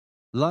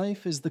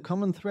Life is the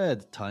common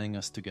thread tying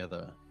us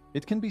together.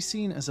 It can be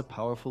seen as a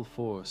powerful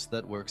force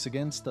that works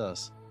against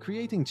us,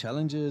 creating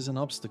challenges and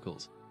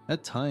obstacles.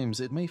 At times,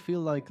 it may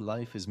feel like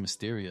life is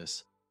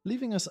mysterious,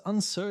 leaving us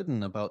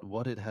uncertain about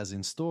what it has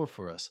in store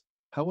for us.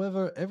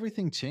 However,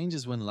 everything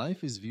changes when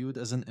life is viewed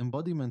as an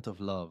embodiment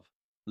of love.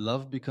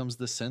 Love becomes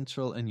the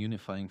central and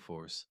unifying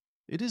force.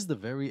 It is the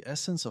very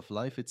essence of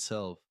life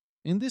itself.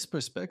 In this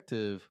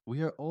perspective,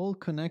 we are all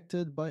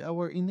connected by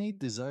our innate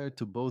desire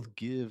to both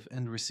give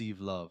and receive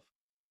love.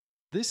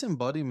 This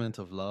embodiment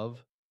of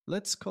love,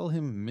 let's call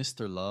him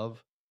Mr.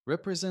 Love,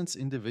 represents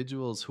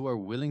individuals who are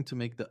willing to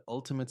make the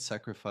ultimate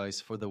sacrifice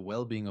for the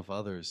well-being of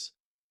others.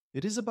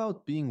 It is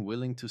about being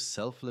willing to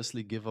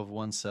selflessly give of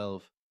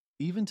oneself,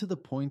 even to the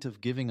point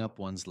of giving up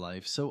one's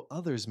life so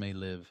others may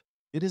live.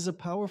 It is a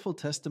powerful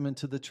testament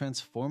to the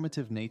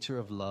transformative nature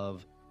of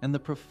love and the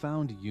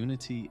profound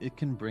unity it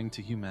can bring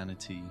to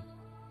humanity.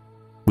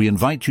 We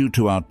invite you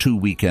to our 2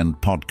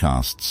 weekend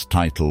podcasts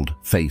titled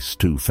Face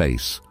to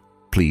Face.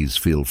 Please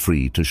feel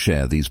free to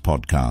share these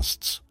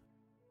podcasts.